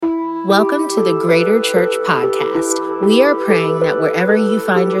Welcome to the Greater Church Podcast. We are praying that wherever you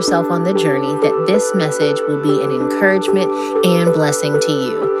find yourself on the journey, that this message will be an encouragement and blessing to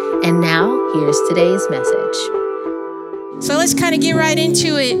you. And now, here's today's message. So let's kind of get right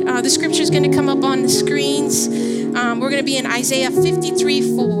into it. The scripture is going to come up on the screens. We're going to be in Isaiah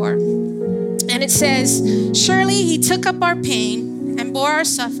 53:4. And it says, "Surely he took up our pain and bore our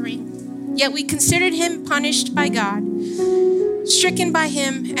suffering, yet we considered him punished by God, stricken by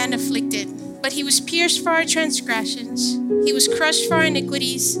him and afflicted. But he was pierced for our transgressions. He was crushed for our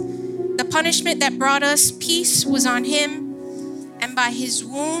iniquities. The punishment that brought us peace was on him, and by his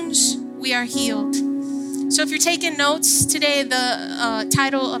wounds we are healed." So if you're taking notes today, the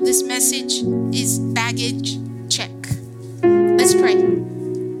title of this message is Baggage Check. Let's pray.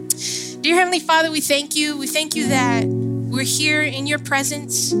 Dear Heavenly Father, we thank you. We thank you that we're here in your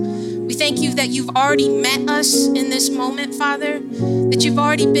presence. We thank you that you've already met us in this moment, Father, that you've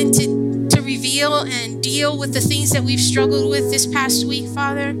already been to reveal and deal with the things that we've struggled with this past week,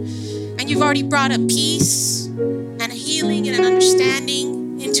 Father. And you've already brought a peace and a healing and an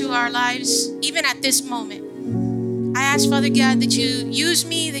understanding into our lives, even at this moment. I ask, Father God, that you use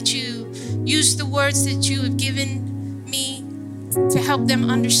me, that you use the words that you have given me to help them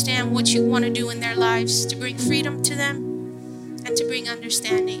understand what you want to do in their lives, to bring freedom to them and to bring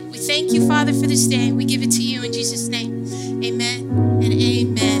understanding. We thank you, Father, for this day. We give it to you in Jesus' name. Amen and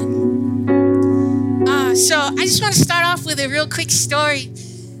amen. So I just want to start off with a real quick story.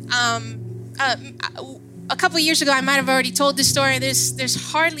 A couple of years ago, I might have already told this story. There's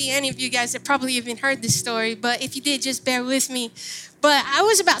hardly any of you guys that probably even heard this story, but if you did, just bear with me. But I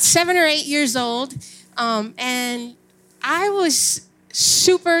was about 7 or 8 years old, and I was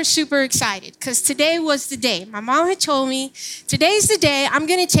super, super excited because today was the day. My mom had told me, today's the day I'm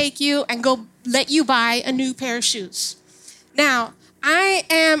going to take you and go let you buy a new pair of shoes. Now, I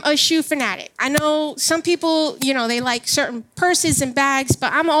am a shoe fanatic. I know some people, they like certain purses and bags,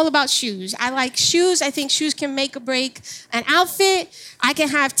 but I'm all about shoes. I like shoes. I think shoes can make or break an outfit. I can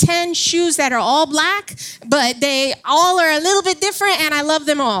have 10 shoes that are all black, but they all are a little bit different, and I love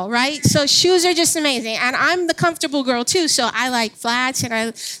them all, right? So shoes are just amazing. And I'm the comfortable girl, too, so I like flats,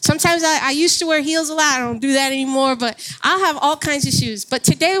 and sometimes I used to wear heels a lot. I don't do that anymore, but I'll have all kinds of shoes. But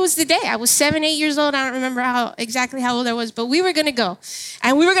today was the day. I was 7, 8 years old. I don't remember exactly how old I was, but we were going to go.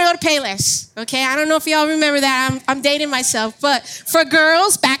 And we were going to go to Payless, okay? I don't know if y'all remember that. I'm dating myself. But for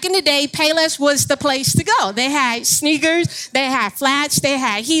girls, back in the day, Payless was the place to go. They had sneakers, they had flats, they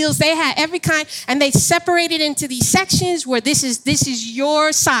had heels, they had every kind. And they separated into these sections where this is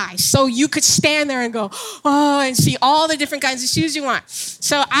your size. So you could stand there and go, oh, and see all the different kinds of shoes you want.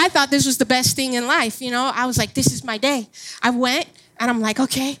 So I thought this was the best thing in life, I was like, this is my day. I went. And I'm like,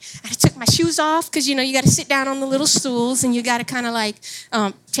 okay. And I took my shoes off because, you got to sit down on the little stools and you got to kind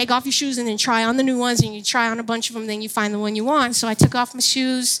of take off your shoes and then try on the new ones. And you try on a bunch of them, then you find the one you want. So I took off my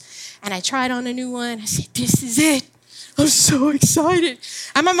shoes and I tried on a new one. I said, this is it. I'm so excited.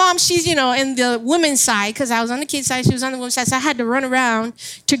 And my mom, she's, in the women's side because I was on the kids' side. She was on the women's side. So I had to run around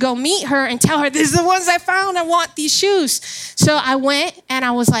to go meet her and tell her, these are the ones I found. I want these shoes. So I went and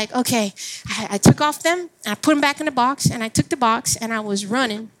I was like, okay. I took off them and I put them back in the box. And I took the box and I was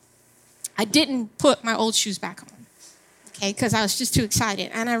running. I didn't put my old shoes back on, okay, because I was just too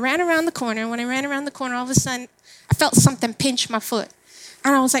excited. And I ran around the corner. And when I ran around the corner, all of a sudden, I felt something pinch my foot.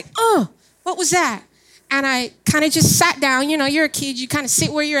 And I was like, oh, what was that? And I kind of just sat down. You're a kid. You kind of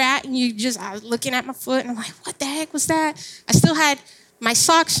sit where you're at, and I was looking at my foot, and I'm like, what the heck was that? I still had my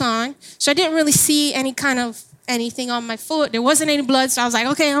socks on, so I didn't really see anything on my foot. There wasn't any blood, so I was like,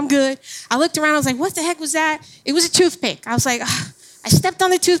 okay, I'm good. I looked around. I was like, what the heck was that? It was a toothpick. I was like, I stepped on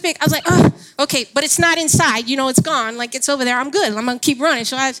the toothpick. I was like, okay, but it's not inside. It's gone. Like, it's over there. I'm good. I'm going to keep running.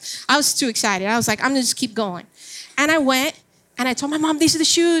 So I was too excited. I was like, I'm going to just keep going. And I went. And I told my mom, these are the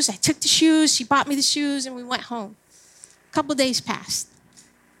shoes. I took the shoes. She bought me the shoes, and we went home. A couple days passed.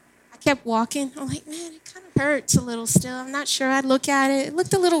 I kept walking. I'm like, man, it kind of hurts a little still. I'm not sure. I'd look at it. It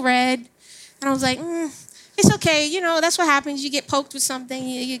looked a little red. And I was like, it's okay. That's what happens. You get poked with something.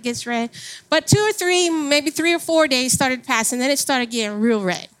 It gets red. But 2 or 3, maybe 3 or 4 days started passing. Then it started getting real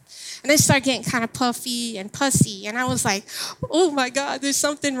red. And then it started getting kind of puffy and pussy. And I was like, oh, my God, there's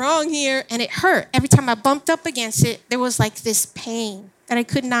something wrong here. And it hurt. Every time I bumped up against it, there was like this pain that I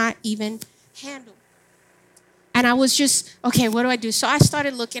could not even handle. And I was just, okay, what do I do? So I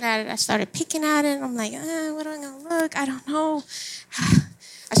started looking at it. I started picking at it. I'm like, what am I going to look? I don't know.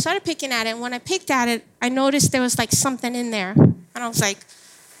 I started picking at it. And when I picked at it, I noticed there was like something in there. And I was like,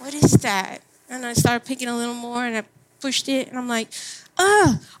 what is that? And I started picking a little more, and I pushed it. And I'm like,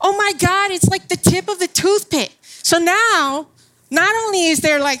 oh my God, it's like the tip of the toothpick. So now Not only is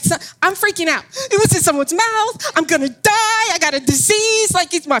there like, I'm freaking out. It was in someone's mouth. I'm going to die. I got a disease.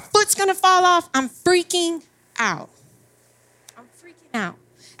 Like my foot's going to fall off. I'm freaking out. I'm freaking out.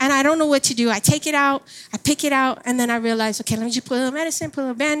 And I don't know what to do. I take it out. I pick it out. And then I realize, okay, let me just put a little medicine, put a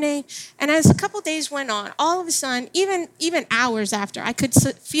little Band-Aid. And as a couple days went on, all of a sudden, even hours after, I could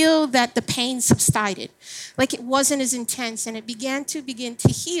feel that the pain subsided. Like it wasn't as intense. And it began to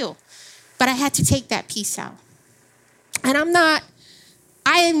heal. But I had to take that piece out. And I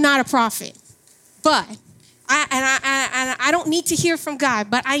am not a prophet. But I don't need to hear from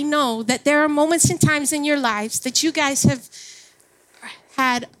God. But I know that there are moments and times in your lives that you guys have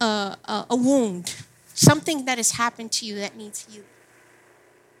had a wound, something that has happened to you that needs healing.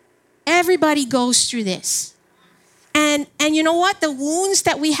 Everybody goes through this. And you know what? The wounds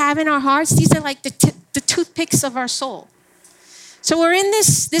that we have in our hearts, these are like the toothpicks of our soul. So we're in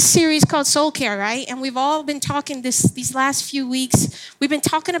this series called Soul Care, right? And we've all been talking these last few weeks. We've been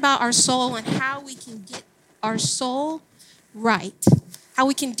talking about our soul and how we can get our soul right, how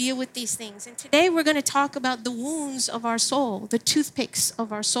we can deal with these things. And today we're going to talk about the wounds of our soul, the toothpicks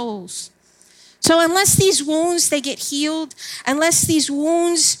of our souls. So unless these wounds, they get healed, unless these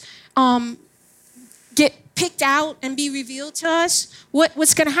wounds get picked out and be revealed to us,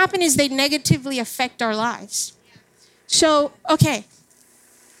 what's going to happen is they negatively affect our lives. So, okay,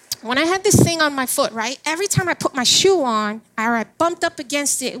 when I had this thing on my foot, right, every time I put my shoe on or I bumped up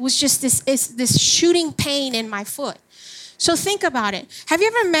against it, it was just this shooting pain in my foot. So think about it. Have you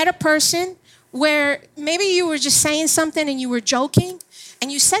ever met a person where maybe you were just saying something and you were joking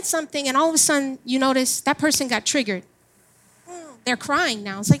and you said something and all of a sudden you notice that person got triggered? They're crying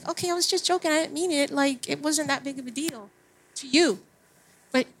now. It's like, okay, I was just joking. I didn't mean it. Like, it wasn't that big of a deal to you.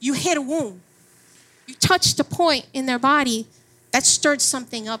 But you hit a wound. You touched a point in their body that stirred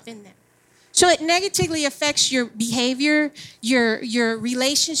something up in them. So it negatively affects your behavior, your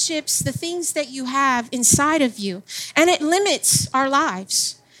relationships, the things that you have inside of you. And it limits our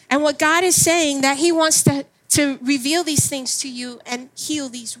lives. And what God is saying, that he wants to reveal these things to you and heal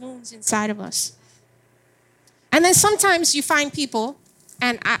these wounds inside of us. And then sometimes you find people,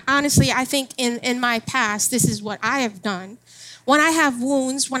 and honestly, I think in my past, this is what I have done. When I have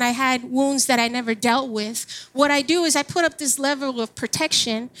wounds, when I had wounds that I never dealt with, what I do is I put up this level of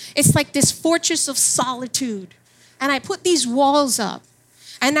protection. It's like this fortress of solitude. And I put these walls up.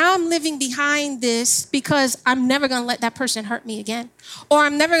 And now I'm living behind this because I'm never going to let that person hurt me again. Or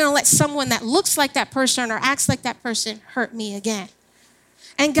I'm never going to let someone that looks like that person or acts like that person hurt me again.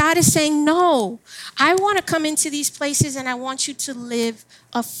 And God is saying, no, I want to come into these places and I want you to live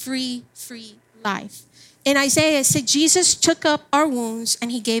a free life. In Isaiah, it said, Jesus took up our wounds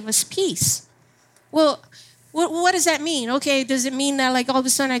and he gave us peace. Well, what does that mean? Okay, does it mean that like all of a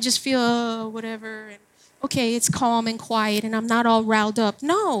sudden I just feel whatever, and okay, it's calm and quiet and I'm not all riled up?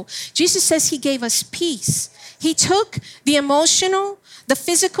 No, Jesus says he gave us peace. He took the emotional, the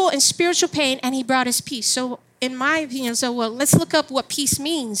physical, and spiritual pain and he brought us peace. So in my opinion, let's look up what peace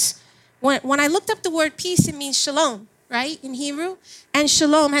means. When I looked up the word peace, it means shalom, right, in Hebrew. And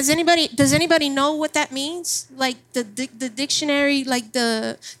shalom, does anybody know what that means? Like the dictionary, like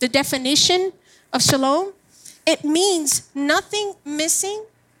the definition of shalom? It means nothing missing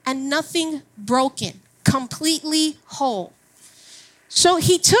and nothing broken, completely whole. So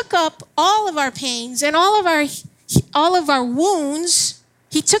he took up all of our pains and all of our wounds.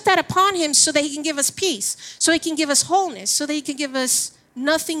 He took that upon him so that he can give us peace, so he can give us wholeness, so that he can give us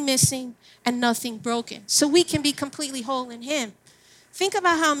nothing missing and nothing broken, so we can be completely whole in him. Think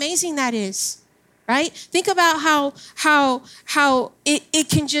about how amazing that is, right? Think about how it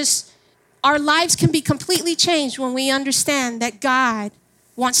can just, our lives can be completely changed when we understand that God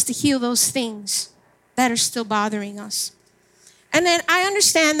wants to heal those things that are still bothering us. And then I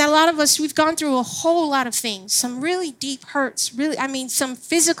understand that a lot of us, we've gone through a whole lot of things, some really deep hurts, some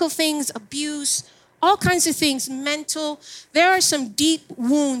physical things, abuse, all kinds of things, mental. There are some deep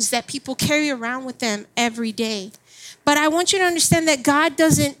wounds that people carry around with them every day. But I want you to understand that God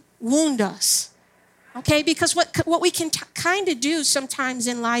doesn't wound us, okay? Because what we can kind of do sometimes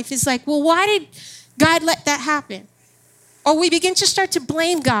in life is like, well, why did God let that happen? Or we begin to start to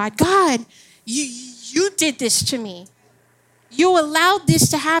blame God. God, you did this to me. You allowed this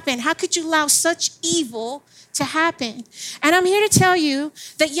to happen. How could you allow such evil to happen? And I'm here to tell you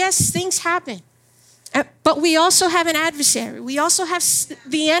that yes, things happen. But we also have an adversary. We also have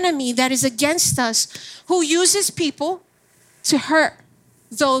the enemy that is against us, who uses people to hurt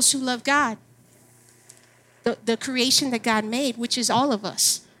those who love God. The creation that God made, which is all of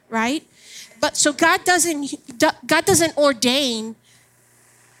us, right? But so God doesn't ordain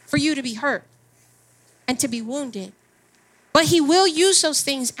for you to be hurt and to be wounded. But he will use those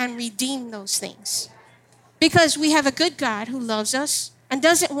things and redeem those things. Because we have a good God who loves us and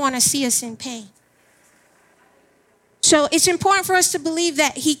doesn't want to see us in pain. So it's important for us to believe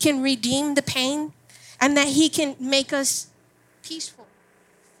that he can redeem the pain and that he can make us peaceful,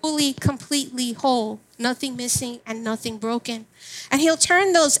 fully, completely whole, nothing missing and nothing broken. And he'll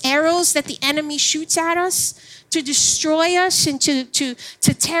turn those arrows that the enemy shoots at us to destroy us and to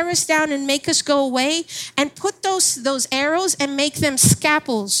tear us down and make us go away, and put those arrows and make them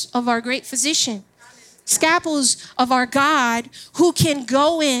scalpels of our great physician. Scalpels of our God who can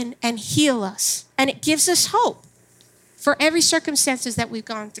go in and heal us. And it gives us hope for every circumstances that we've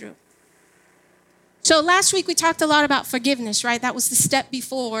gone through. So last week we talked a lot about forgiveness, right? That was the step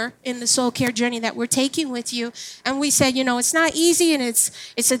before in the soul care journey that we're taking with you. And we said, it's not easy and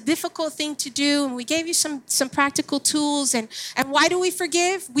it's a difficult thing to do. And we gave you some practical tools. And why do we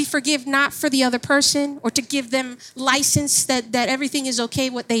forgive? We forgive not for the other person or to give them license that everything is okay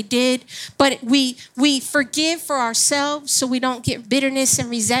what they did. But we forgive for ourselves so we don't get bitterness and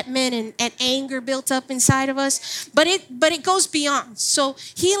resentment and anger built up inside of us. But it goes beyond. So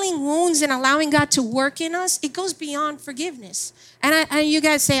healing wounds and allowing God to work in us, it goes beyond forgiveness. And you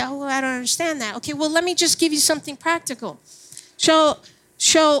guys say, oh, well, I don't understand that. Okay, well, let me just give you something practical. So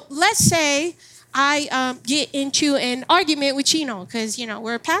let's say I get into an argument with Chino, because,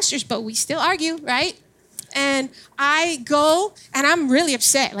 we're pastors, but we still argue, right? And I go and I'm really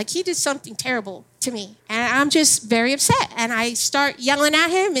upset. Like, he did something terrible to me. And I'm just very upset. And I start yelling at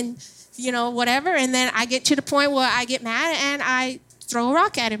him and, whatever. And then I get to the point where I get mad and I throw a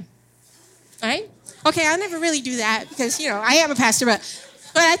rock at him. Right? Okay, I'll never really do that because, I am a pastor, but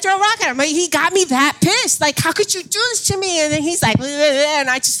I throw a rock at him. But he got me that pissed. Like, how could you do this to me? And then he's like, and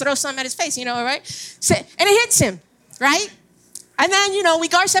I just throw something at his face, right? So, and it hits him, right? And then, we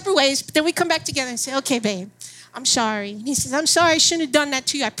go our separate ways, but then we come back together and say, okay, babe, I'm sorry. And he says, I'm sorry, I shouldn't have done that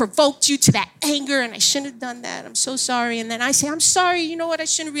to you. I provoked you to that anger, and I shouldn't have done that. I'm so sorry. And then I say, I'm sorry, you know what? I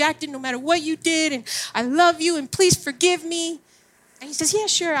shouldn't have reacted no matter what you did, and I love you, and please forgive me. And he says, yeah,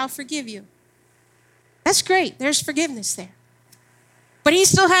 sure, I'll forgive you. That's great. There's forgiveness there. But he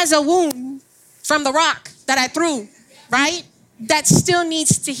still has a wound from the rock that I threw, right? That still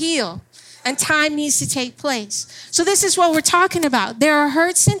needs to heal. And time needs to take place. So this is what we're talking about. There are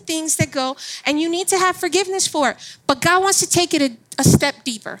hurts and things that go, and you need to have forgiveness for it. But God wants to take it a step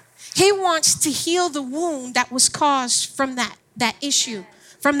deeper. He wants to heal the wound that was caused from that issue,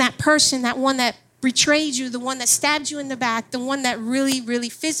 from that person, that one that betrayed you, the one that stabbed you in the back, the one that really, really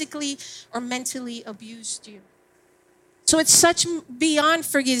physically or mentally abused you. So it's such beyond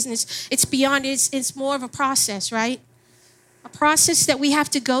forgiveness. It's beyond, it's more of a process, right? A process that we have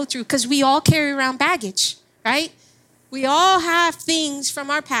to go through because we all carry around baggage, right? We all have things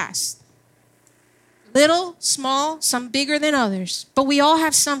from our past. Little, small, some bigger than others. But we all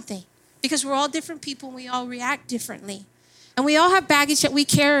have something because we're all different people and we all react differently. And we all have baggage that we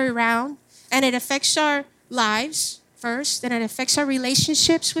carry around. And it affects our lives first, and it affects our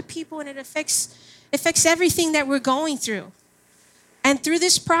relationships with people, and it affects everything that we're going through. And through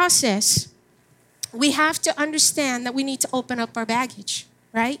this process, we have to understand that we need to open up our baggage,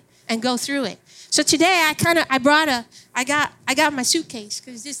 right? And go through it. So today I got my suitcase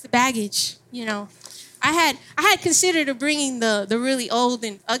because this is the baggage, I had considered bringing the really old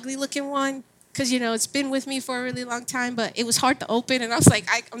and ugly looking one. Because, it's been with me for a really long time, but it was hard to open. And I was like,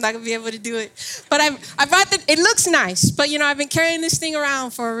 I'm not going to be able to do it. But I brought it looks nice. But, I've been carrying this thing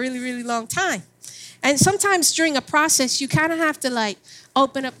around for a really, really long time. And sometimes during a process, you kind of have to,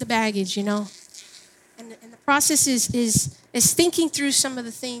 open up the baggage, And the process is thinking through some of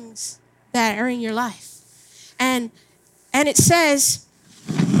the things that are in your life. And it says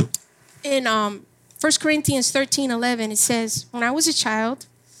in 1 Corinthians 13:11, it says, when I was a child,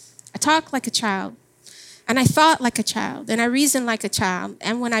 I talked like a child, and I thought like a child, and I reasoned like a child.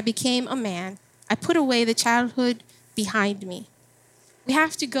 And when I became a man, I put away the childhood behind me. We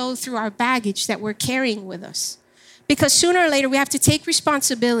have to go through our baggage that we're carrying with us. Because sooner or later, we have to take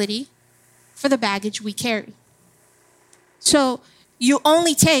responsibility for the baggage we carry. So you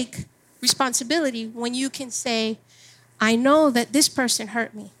only take responsibility when you can say, I know that this person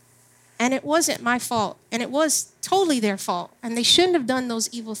hurt me. And it wasn't my fault. And it was totally their fault. And they shouldn't have done those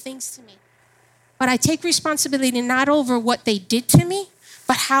evil things to me. But I take responsibility not over what they did to me,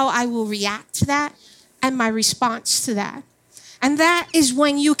 but how I will react to that and my response to that. And that is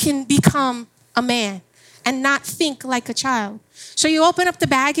when you can become a man. and not think like a child. So you open up the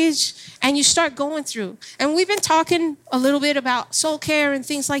baggage and you start going through. And we've been talking a little bit about soul care and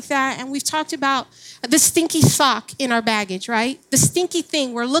things like that. And we've talked about the stinky sock in our baggage, right? The stinky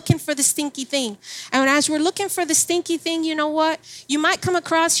thing. We're looking for the stinky thing. And as we're looking for the stinky thing, you know what? You might come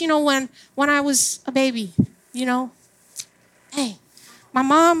across, when I was a baby, hey, my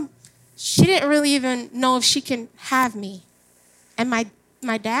mom, she didn't really even know if she can have me. And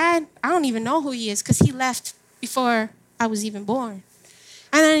my dad, I don't even know who he is because he left before I was even born.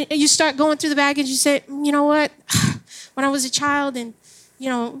 And then you start going through the baggage. You say, you know what? When I was a child and,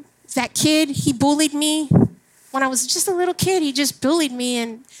 that kid, he bullied me. When I was just a little kid, he just bullied me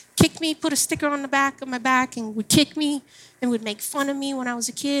and kicked me, put a sticker on the back of my back and would kick me and would make fun of me when I was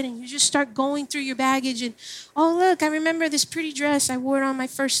a kid. And you just start going through your baggage and, oh, look, I remember this pretty dress I wore on my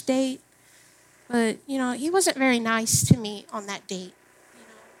first date. But, he wasn't very nice to me on that date.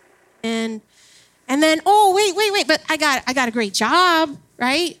 And then, oh, wait, but I got a great job,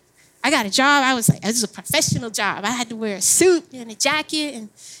 right? I got a job. I was like, this is a professional job. I had to wear a suit and a jacket and,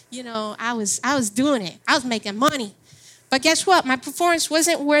 I was doing it. I was making money. But guess what? My performance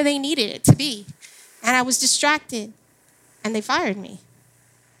wasn't where they needed it to be. And I was distracted and they fired me.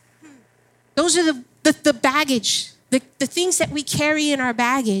 Those are the baggage, the things that we carry in our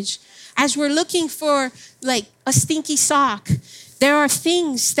baggage. As we're looking for like a stinky sock, there are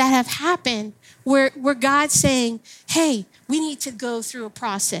things that have happened where God's saying, hey, we need to go through a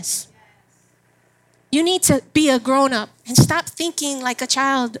process. You need to be a grown-up and stop thinking like a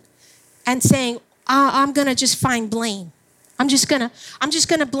child and saying, I'm going to just find blame. I'm just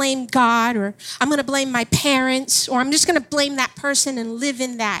gonna blame God, or I'm going to blame my parents, or I'm just going to blame that person and live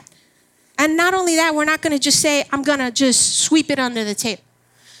in that. And not only that, we're not going to just say, I'm going to just sweep it under the table.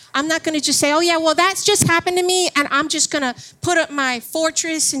 I'm not going to just say, oh, yeah, well, that's just happened to me, and I'm just going to put up my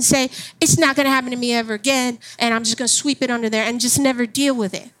fortress and say, it's not going to happen to me ever again, and I'm just going to sweep it under there and just never deal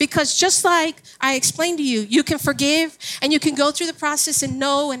with it. Because just like I explained to you, you can forgive, and you can go through the process and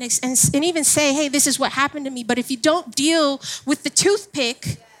know and even say, hey, this is what happened to me. But if you don't deal with the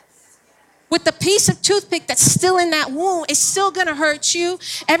toothpick, with the piece of toothpick that's still in that wound, it's still going to hurt you.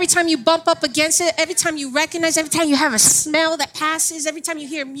 Every time you bump up against it, every time you recognize, every time you have a smell that passes, every time you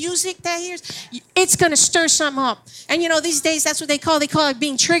hear music that hears, it's going to stir something up. And these days, that's what they call it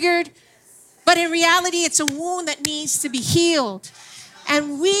being triggered. But in reality, it's a wound that needs to be healed.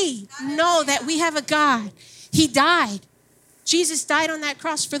 And we know that we have a God. He died. Jesus died on that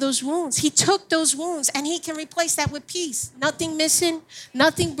cross for those wounds. He took those wounds and he can replace that with peace. Nothing missing,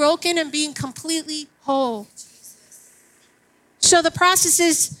 nothing broken, and being completely whole. So the process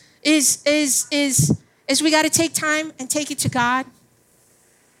is we got to take time and take it to God.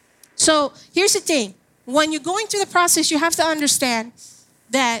 So here's the thing. When you're going through the process, you have to understand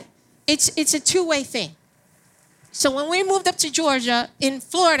that it's a two-way thing. So when we moved up to Georgia, in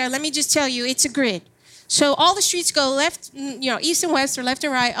Florida, let me just tell you, it's a grid. So all the streets go left, east and west, or left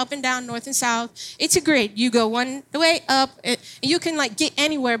and right, up and down, north and south. It's a grid. You go one way up, and you can get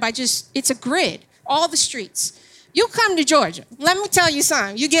anywhere by it's a grid, all the streets. You come to Georgia. Let me tell you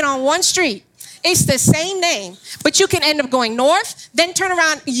something. You get on one street. It's the same name, but you can end up going north, then turn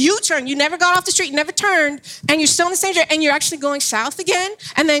around, U-turn. You never got off the street, never turned, and you're still in the same street, and you're actually going south again,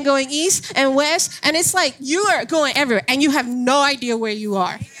 and then going east and west, and it's like you are going everywhere, and you have no idea where you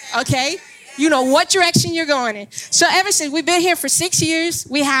are, okay? You know what direction you're going in. So ever since we've been here for 6 years,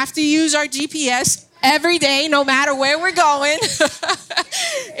 we have to use our GPS every day, no matter where we're going.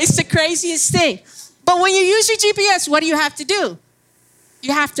 It's the craziest thing. But when you use your GPS, what do you have to do?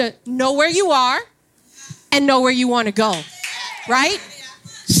 You have to know where you are and know where you want to go, right?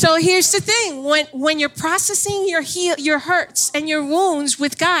 So here's the thing. When you're processing your hurts and your wounds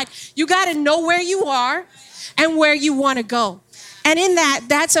with God, you got to know where you are and where you want to go. And in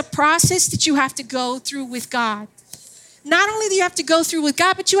that's a process that you have to go through with God. Not only do you have to go through with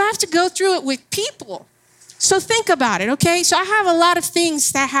God, but you have to go through it with people. So think about it, okay? So I have a lot of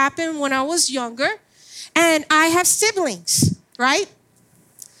things that happened when I was younger, and I have siblings, right?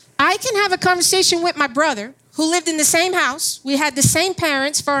 I can have a conversation with my brother who lived in the same house. We had the same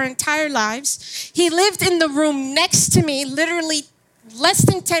parents for our entire lives. He lived in the room next to me, literally less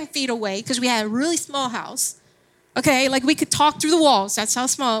than 10 feet away, because we had a really small house. Okay, we could talk through the walls. That's how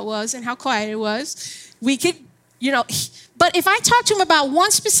small it was and how quiet it was. We could, but if I talked to him about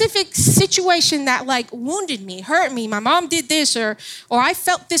one specific situation that wounded me, hurt me, my mom did this, or I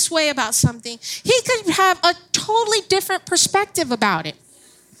felt this way about something, he could have a totally different perspective about it.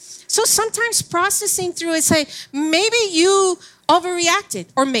 So sometimes processing through it, say, maybe you overreacted,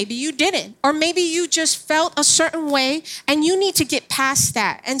 or maybe you didn't, or maybe you just felt a certain way and you need to get past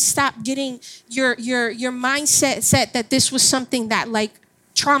that and stop getting your mindset set that this was something that like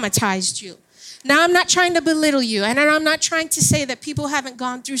traumatized you. Now, I'm not trying to belittle you, and I'm not trying to say that people haven't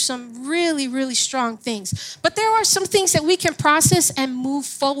gone through some really, really strong things. But there are some things that we can process and move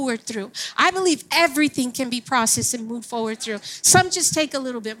forward through. I believe everything can be processed and moved forward through. Some just take a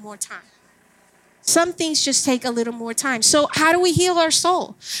little bit more time. Some things just take a little more time. So how do we heal our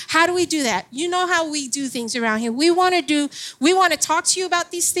soul? How do we do that? You know how we do things around here. We want to talk to you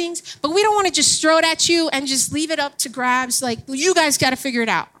about these things, but we don't want to just throw it at you and just leave it up to grabs. Like, well, you guys got to figure it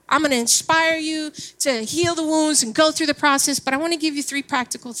out. I'm going to inspire you to heal the wounds and go through the process, but I want to give you 3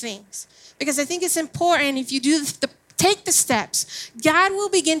 practical things because I think it's important. If you take the steps, God will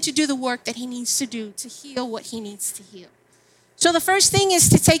begin to do the work that he needs to do to heal what he needs to heal. So the first thing is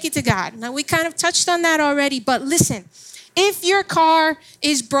to take it to God. Now, we kind of touched on that already, but listen, if your car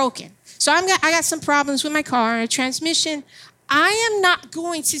is broken, so I got some problems with my car, a transmission, I am not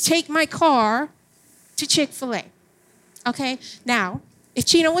going to take my car to Chick-fil-A, okay? Now, if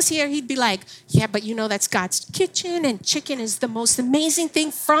Chino was here, he'd be like, yeah, but you know that's God's kitchen and chicken is the most amazing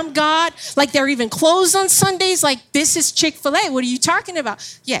thing from God. Like they're even closed on Sundays. Like this is Chick-fil-A. What are you talking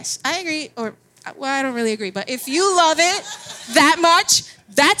about? Yes, I agree. Well, I don't really agree. But if you love it that much,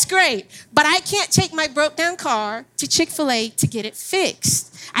 that's great. But I can't take my broke down car to Chick-fil-A to get it fixed.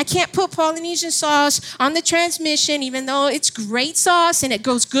 I can't put Polynesian sauce on the transmission, even though it's great sauce and it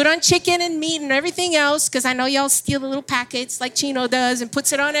goes good on chicken and meat and everything else, because I know y'all steal the little packets like Chino does and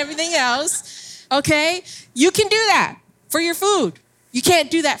puts it on everything else, okay? You can do that for your food. You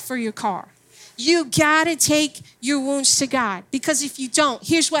can't do that for your car. You got to take your wounds to God, because if you don't,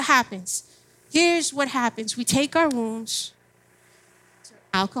 here's what happens. Here's what happens. We take our wounds to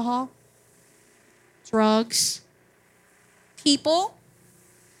alcohol, drugs, people,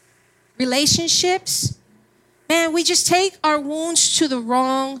 relationships. Man, we just take our wounds to the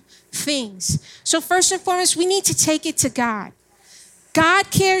wrong things. So first and foremost, we need to take it to God.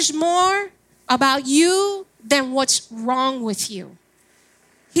 God cares more about you than what's wrong with you.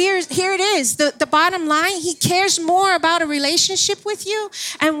 Here it is. The bottom line, he cares more about a relationship with you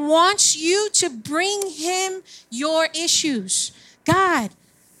and wants you to bring him your issues. God,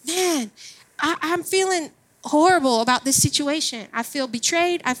 man, I'm feeling horrible about this situation. I feel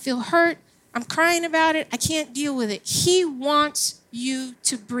betrayed. I feel hurt. I'm crying about it. I can't deal with it. He wants you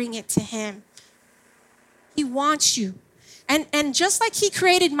to bring it to him. He wants you. And just like he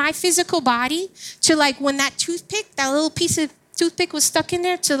created my physical body to, like, when that toothpick, that little piece of toothpick was stuck in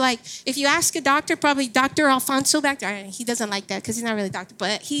there, to, like, if you ask a doctor, probably Dr. Alfonso back there, he doesn't like that because he's not really a doctor,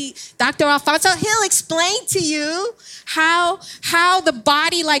 but Dr. Alfonso, he'll explain to you how the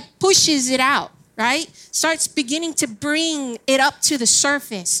body, like, pushes it out. Right? Starts beginning to bring it up to the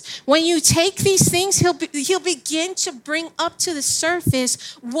surface. When you take these things, he'll begin to bring up to the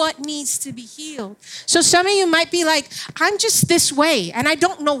surface what needs to be healed. So some of you might be like, I'm just this way, and I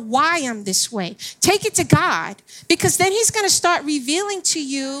don't know why I'm this way. Take it to God, because then he's going to start revealing to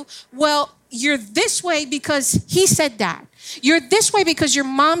you, well, you're this way because he said that. You're this way because your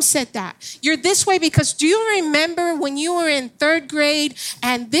mom said that. You're this way because, do you remember when you were in 3rd grade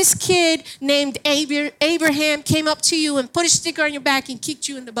and this kid named Abraham came up to you and put a sticker on your back and kicked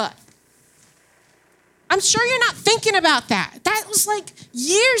you in the butt? I'm sure you're not thinking about that. That was like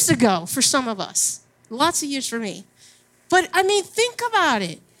years ago for some of us. Lots of years for me. But I mean, think about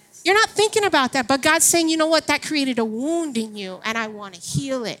it. You're not thinking about that, but God's saying, you know what? That created a wound in you, and I want to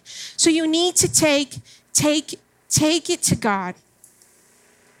heal it. So you need to take it to God.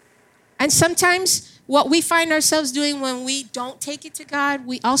 And sometimes what we find ourselves doing when we don't take it to God,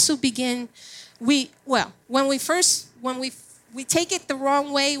 we also begin, when we take it the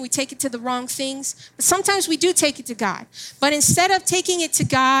wrong way, we take it to the wrong things. But sometimes we do take it to God. But instead of taking it to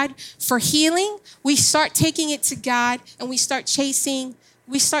God for healing, we start taking it to God and we start chasing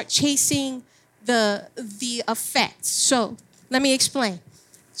the effects. So let me explain.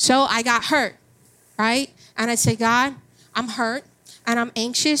 So I got hurt, right? And I say, God, I'm hurt and I'm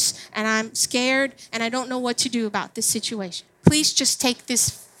anxious and I'm scared and I don't know what to do about this situation. Please just take this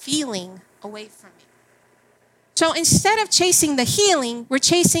feeling away from me. So instead of chasing the healing, we're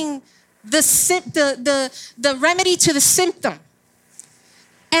chasing the remedy to the symptom.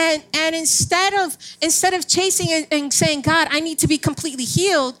 And instead of chasing it and saying, God, I need to be completely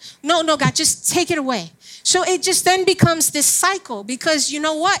healed. No, God, just take it away. So it just then becomes this cycle, because you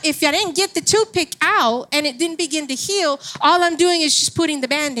know what? If I didn't get the toothpick out and it didn't begin to heal, all I'm doing is just putting the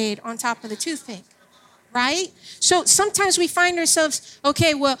Band-Aid on top of the toothpick, right? So sometimes we find ourselves,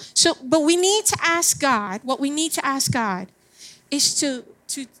 but we need to ask God, what we need to ask God, is to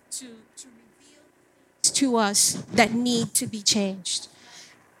reveal to us that need to be changed.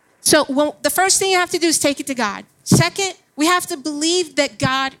 So the first thing you have to do is take it to God. Second, we have to believe that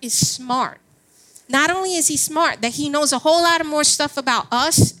God is smart. Not only is he smart, that he knows a whole lot of more stuff about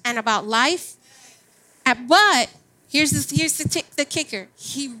us and about life, but here's the kicker.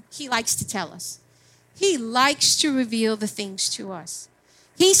 He likes to tell us. He likes to reveal the things to us.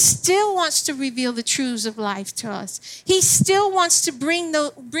 He still wants to reveal the truths of life to us. He still wants to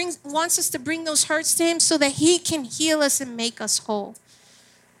wants us to bring those hurts to him so that he can heal us and make us whole.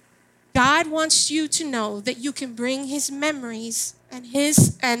 God wants you to know that you can bring his memories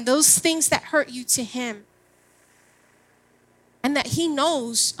and those things that hurt you to him. And that he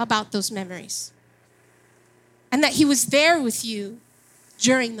knows about those memories. And that he was there with you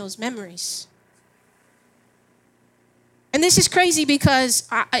during those memories. And this is crazy because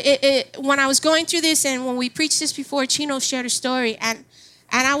when I was going through this and when we preached this before, Chino shared a story and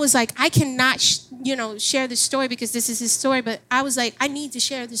I was like, I cannot, share this story because this is his story. But I was like, I need to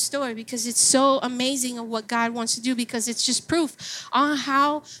share this story because it's so amazing of what God wants to do, because it's just proof on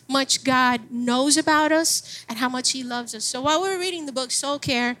how much God knows about us and how much he loves us. So while we're reading the book Soul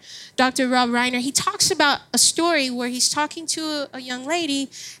Care, Dr. Rob Reiner, he talks about a story where he's talking to a young lady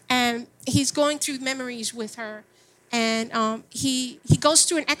and he's going through memories with her. And he goes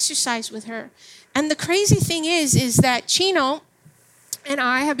through an exercise with her. And the crazy thing is that Chino and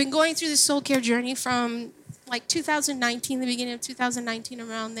I have been going through the soul care journey from like 2019, the beginning of 2019,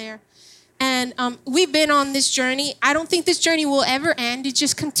 around there. And we've been on this journey. I don't think this journey will ever end. It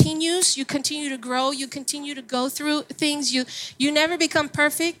just continues. You continue to grow. You continue to go through things. You never become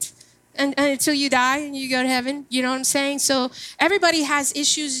perfect until you die and you go to heaven. You know what I'm saying? So everybody has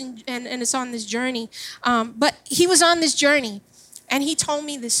issues and it's on this journey. But he was on this journey. And he told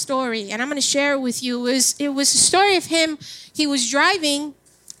me this story, and I'm going to share it with you. It was a story of him. He was driving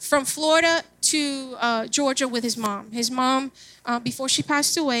from Florida to Georgia with his mom. His mom, before she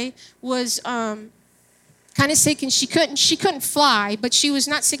passed away, was kind of sick, and she couldn't fly, but she was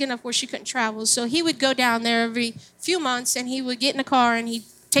not sick enough where she couldn't travel. So he would go down there every few months, and he would get in a car, and he'd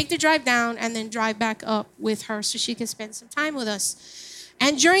take the drive down and then drive back up with her so she could spend some time with us.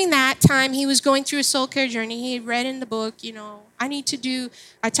 And during that time, he was going through a soul care journey. He had read in the book,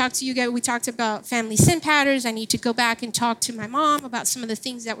 I talked to you guys, we talked about family sin patterns. I need to go back and talk to my mom about some of the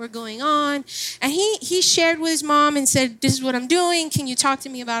things that were going on. And he shared with his mom and said, this is what I'm doing. Can you talk to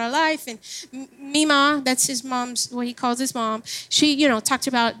me about our life? And Mima, that's his mom's, what he calls his mom, she, talked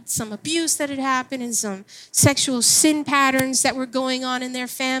about some abuse that had happened and some sexual sin patterns that were going on in their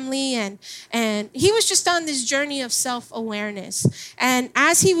family. And he was just on this journey of self-awareness. And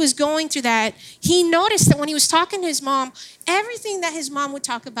as he was going through that, he noticed that when he was talking to his mom, everything that his mom would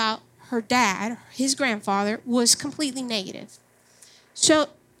talk about her dad, his grandfather, was completely negative. So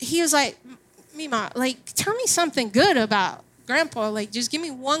he was like, Mima, tell me something good about grandpa. Just give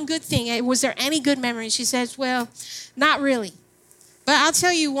me one good thing. Was there any good memories? She says, well, not really. But I'll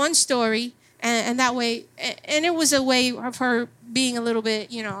tell you one story, and that way, and it was a way of her being a little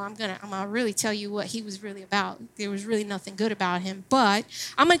bit, I'm gonna really tell you what he was really about. There was really nothing good about him, but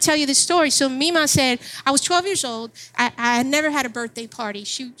I'm gonna tell you this story. So Mima said, I was 12 years old. I never had a birthday party.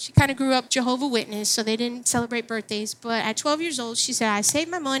 She kind of grew up Jehovah's Witness, so they didn't celebrate birthdays. But at 12 years old, she said, I saved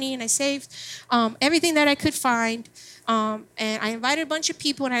my money and I saved everything that I could find. And I invited a bunch of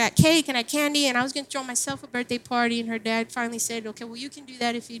people, and I got cake and I got candy, and I was gonna throw myself a birthday party. And her dad finally said, okay, well, you can do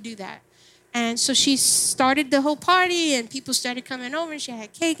that if you do that. And so she started the whole party, and people started coming over, and she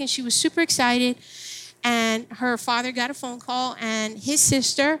had cake, and she was super excited. And her father got a phone call, and his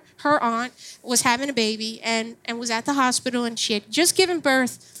sister, her aunt, was having a baby and was at the hospital, and she had just given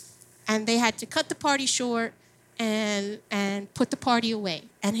birth, and they had to cut the party short and put the party away.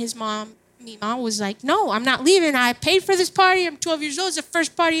 And his mom, Mima, was like, no, I'm not leaving. I paid for this party. I'm 12 years old. It's the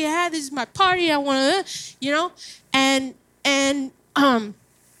first party I had. This is my party. I want to,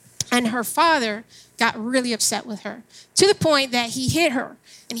 And her father got really upset with her to the point that he hit her.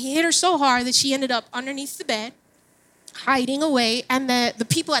 And he hit her so hard that she ended up underneath the bed, hiding away. And the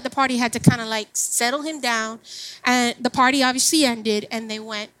people at the party had to kind of settle him down. And the party obviously ended, and they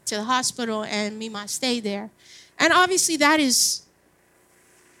went to the hospital, and Mima stayed there. And obviously that is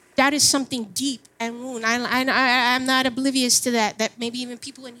something deep and wound. I'm not oblivious to that maybe even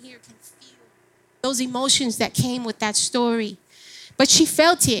people in here can feel those emotions that came with that story. But she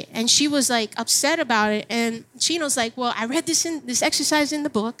felt it, and she was upset about it. And Chino's like, well, I read this exercise in the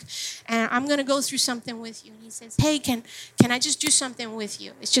book, and I'm going to go through something with you. And he says, hey, can I just do something with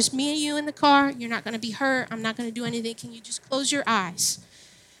you? It's just me and you in the car. You're not going to be hurt. I'm not going to do anything. Can you just close your eyes?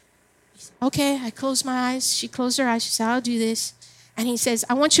 He said, okay, I closed my eyes. She closed her eyes. She said, I'll do this. And he says,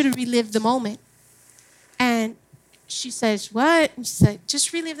 I want you to relive the moment. And she says, what? And she said,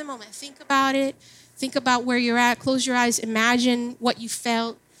 just relive the moment. Think about it. Think about where you're at. Close your eyes. Imagine what you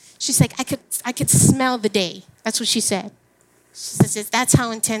felt. She's like, I could smell the day. That's what she said. She says, that's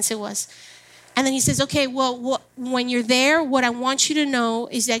how intense it was. And then he says, okay, well, when you're there, what I want you to know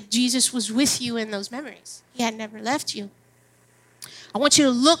is that Jesus was with you in those memories. He had never left you. I want you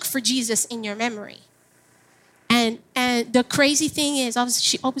to look for Jesus in your memory. And the crazy thing is, obviously,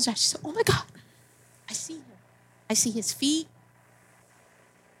 she opens her eyes. She said, oh my God, I see him. I see his feet.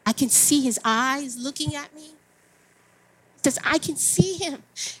 I can see his eyes looking at me. She says, I can see him.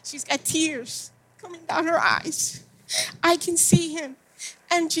 She's got tears coming down her eyes. I can see him.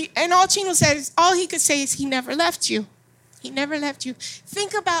 And all Chino said is, all he could say is, he never left you. He never left you.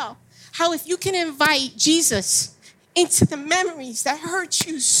 Think about how if you can invite Jesus into the memories that hurt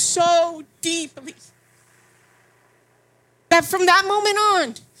you so deeply, that from that moment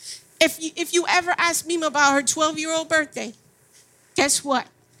on, if you ever ask Mima about her 12-year-old birthday, guess what?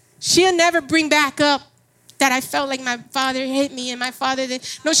 She'll never bring back up that I felt like my father hit me and my father did.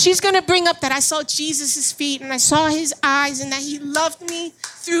 No, she's going to bring up that I saw Jesus' feet and I saw his eyes and that he loved me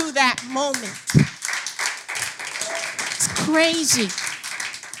through that moment. It's crazy.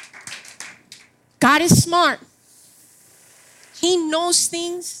 God is smart. He knows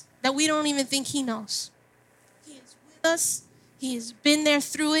things that we don't even think he knows. He is with us. He has been there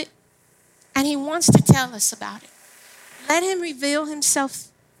through it. And he wants to tell us about it. Let him reveal himself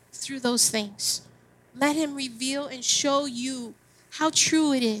through those things. Let him reveal and show you how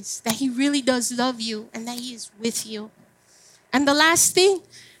true it is that he really does love you and that he is with you. And the last thing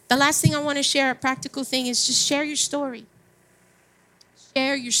I want to share, a practical thing, is just share your story.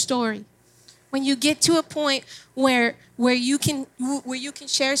 Share your story. When you get to a point where you can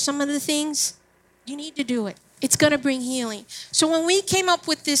share some of the things, you need to do it. It's going to bring healing. So when we came up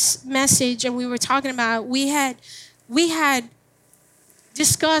with this message and we were talking about it, we had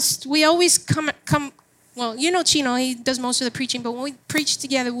discussed, we always come, well, you know Chino, he does most of the preaching, but when we preach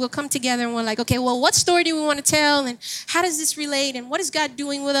together, we'll come together and we're like, okay, well, what story do we want to tell? And how does this relate? And what is God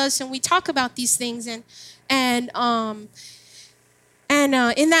doing with us? And we talk about these things. And in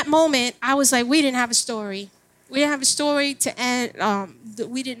that moment, I was like, we didn't have a story. We didn't have a story to end.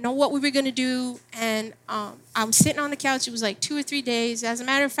 We didn't know what we were going to do. And I'm sitting on the couch. It was like 2 or 3 days. As a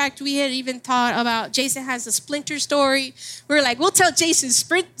matter of fact, we had even thought about, Jason has a Splinter story. We were like, we'll tell Jason's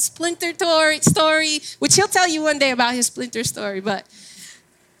Splinter story, which he'll tell you one day about his Splinter story. But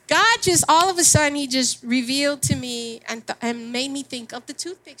God just, all of a sudden, he just revealed to me and made me think of the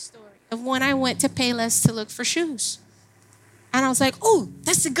toothpick story of when I went to Payless to look for shoes. And I was like, oh,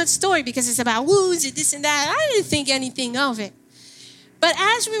 that's a good story because it's about wounds and this and that. I didn't think anything of it. But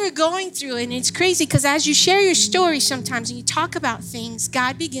as we were going through it, and it's crazy because as you share your story sometimes and you talk about things,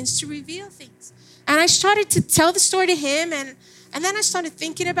 God begins to reveal things. And I started to tell the story to him, and then I started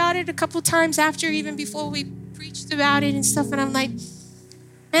thinking about it a couple times after, even before we preached about it and stuff. And I'm like,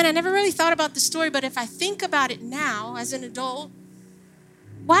 man, I never really thought about the story, but if I think about it now as an adult,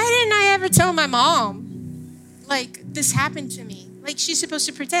 why didn't I ever tell my mom? Like, this happened to me. Like, she's supposed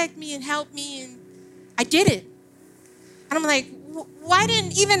to protect me and help me, and I did it. And I'm like, why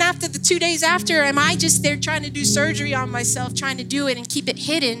didn't, even after the 2 days after, am I just there trying to do surgery on myself, trying to do it and keep it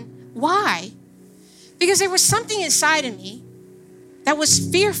hidden? Why? Because there was something inside of me that was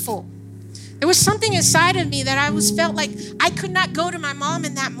fearful. There was something inside of me that felt like I could not go to my mom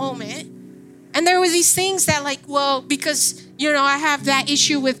in that moment. And there were these things that like, well, because, I have that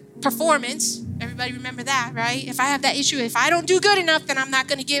issue with performance. Everybody remember that, right? If I have that issue, if I don't do good enough, then I'm not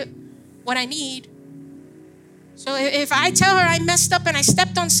going to get what I need. So if I tell her I messed up and I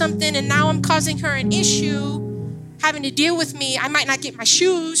stepped on something and now I'm causing her an issue, having to deal with me, I might not get my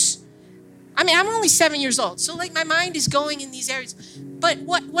shoes. I mean, I'm only 7 years old. So like my mind is going in these areas. But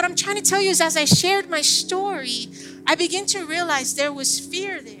what I'm trying to tell you is as I shared my story, I began to realize there was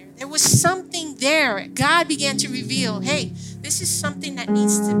fear there. There was something there. God began to reveal, hey, this is something that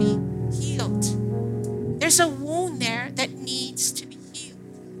needs to be healed. There's a wound there that needs to be healed.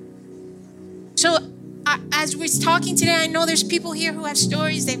 So as we're talking today, I know there's people here who have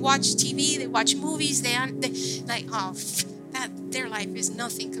stories. They watch TV, they watch movies. They like, oh, their life is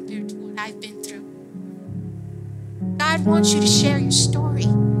nothing compared to what I've been through. God wants you to share your story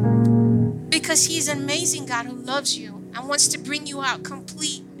because he's an amazing God who loves you and wants to bring you out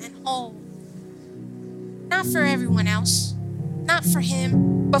complete and whole. Not for everyone else, not for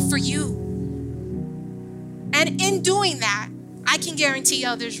him, but for you. And in doing that, I can guarantee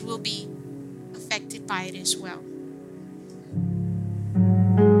others will be affected by it as well.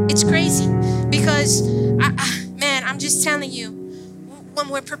 It's crazy because, I'm just telling you, when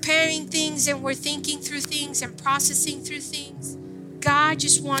we're preparing things and we're thinking through things and processing through things, God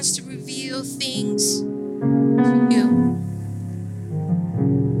just wants to reveal things to you.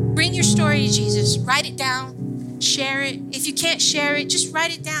 Bring your story to Jesus. Write it down. Share it. If you can't share it, just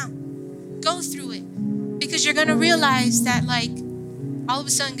write it down. Go through it. Because you're going to realize that, like, all of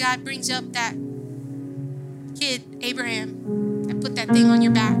a sudden God brings up that kid, Abraham, that put that thing on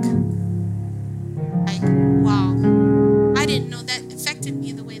your back. Like, wow. I didn't know that affected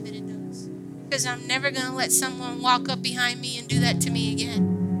me the way that it does. Because I'm never going to let someone walk up behind me and do that to me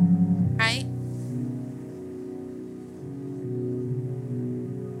again. Right?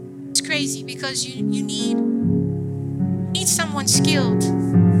 It's crazy because you need someone skilled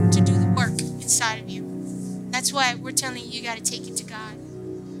to do the work inside of you. That's why we're telling you got to take it to God.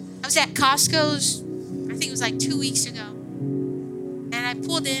 I was at Costco's, I think it was like 2 weeks ago. And I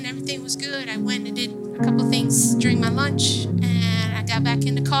pulled in, everything was good. I went and did a couple things during my lunch. And I got back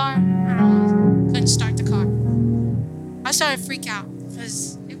in the car. And I couldn't start the car. I started to freak out.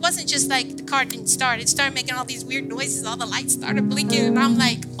 Because it wasn't just like the car didn't start. It started making all these weird noises. All the lights started blinking. And I'm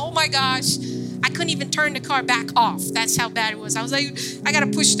like, oh my gosh. I couldn't even turn the car back off. That's how bad it was. I was like, I got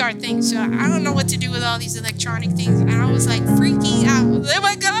to push start things. So I don't know what to do with all these electronic things. And I was like freaking out. Oh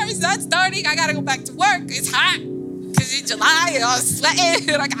my God, it's not starting. I got to go back to work. It's hot because it's July and I was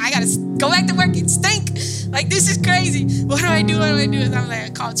sweating. Like, I got to go back to work and stink. Like, this is crazy. What do I do? And I'm like, I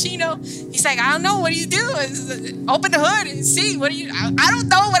called Chino. He's like, I don't know. What do you do? Open the hood and see. What do you, I don't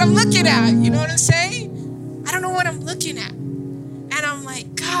know what I'm looking at. You know what I'm saying? I don't know what I'm looking at. And I'm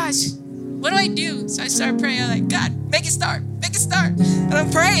like, gosh. What do I do? So I started praying. I'm like, God, make it start. Make it start. And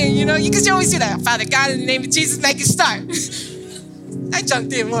I'm praying, you know. Because you always do that. Father God, in the name of Jesus, make it start. That junk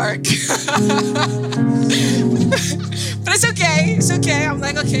didn't work. But it's okay. It's okay. I'm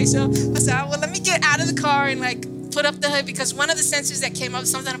like, okay. So I said, well, let me get out of the car and, like, put up the hood. Because one of the sensors that came up,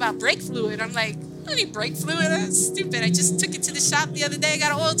 something about brake fluid. I'm like, I don't need brake fluid. That's stupid. I just took it to the shop the other day. I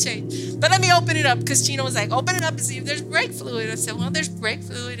got an oil change. But let me open it up. Because Chino was like, open it up and see if there's brake fluid. I said, well, there's brake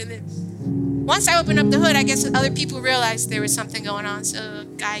fluid. And then once I opened up the hood, I guess other people realized there was something going on. So a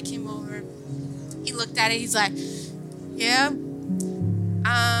guy came over. He looked at it. He's like, yeah,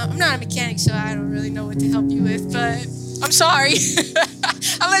 I'm not a mechanic, so I don't really know what to help you with, but I'm sorry.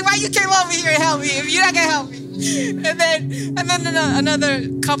 I'm like, why you came over here and help me if you're not going to help me? And then another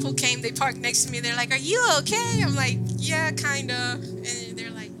couple came. They parked next to me. They're like, are you okay? I'm like, yeah, kind of. And they're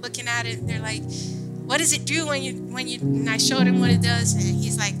like looking at it. And they're like, what does it do when you, and I showed him what it does. And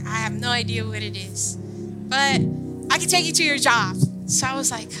he's like, I have no idea what it is, but I can take you to your job. So I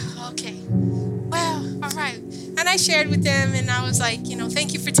was like, okay, well, all right. And I shared with them and I was like, you know,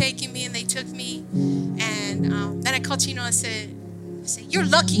 thank you for taking me. And they took me. And then I called Chino and said, you're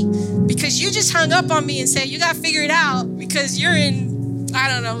lucky because you just hung up on me and said, you got to figure it out because you're in, I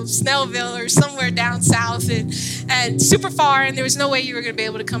don't know, Snellville or somewhere down south and super far, and there was no way you were going to be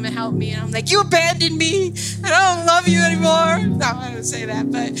able to come and help me. And I'm like, you abandoned me, and I don't love you anymore. No, I didn't say that,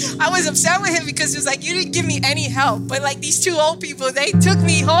 but I was upset with him because it was like, you didn't give me any help. But like these two old people, they took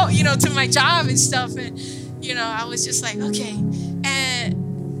me home, you know, to my job and stuff. And, you know, I was just like, okay.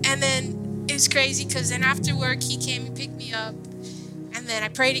 And then it was crazy because then after work, he came and picked me up. And then I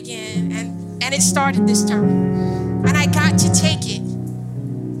prayed again, and it started this time. And I got to take it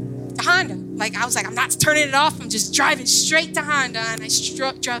to Honda. Like, I was like, I'm not turning it off. I'm just driving straight to Honda. And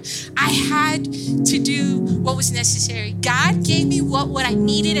I had to do what was necessary. God gave me what I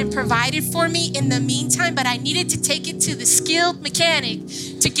needed and provided for me in the meantime, but I needed to take it to the skilled mechanic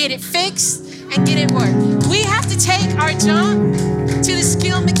to get it fixed and get it work. We have to take our junk to the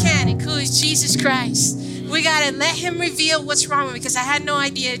skilled mechanic, who is Jesus Christ. We got to let him reveal what's wrong with me because I had no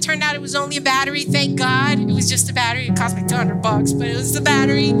idea. It turned out it was only a battery. Thank God. It was just a battery. It cost me $200, but it was the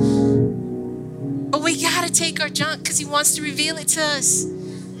battery. But we got to take our junk because he wants to reveal it to us.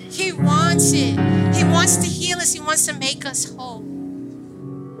 He wants it. He wants to heal us. He wants to make us whole.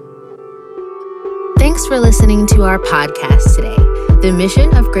 Thanks for listening to our podcast today. The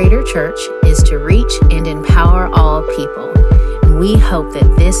mission of Greater Church is to reach and empower all people. We hope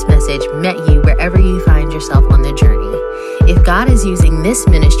that this message met you wherever you find yourself on the journey. If God is using this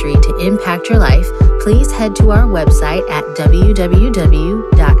ministry to impact your life, please head to our website at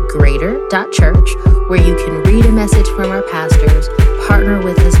www.greater.church, where you can read a message from our pastors, partner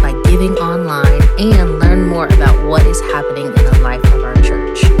with us by giving online, and learn more about what is happening in the life of our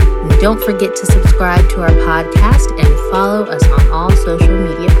church. Don't forget to subscribe to our podcast and follow us on all social media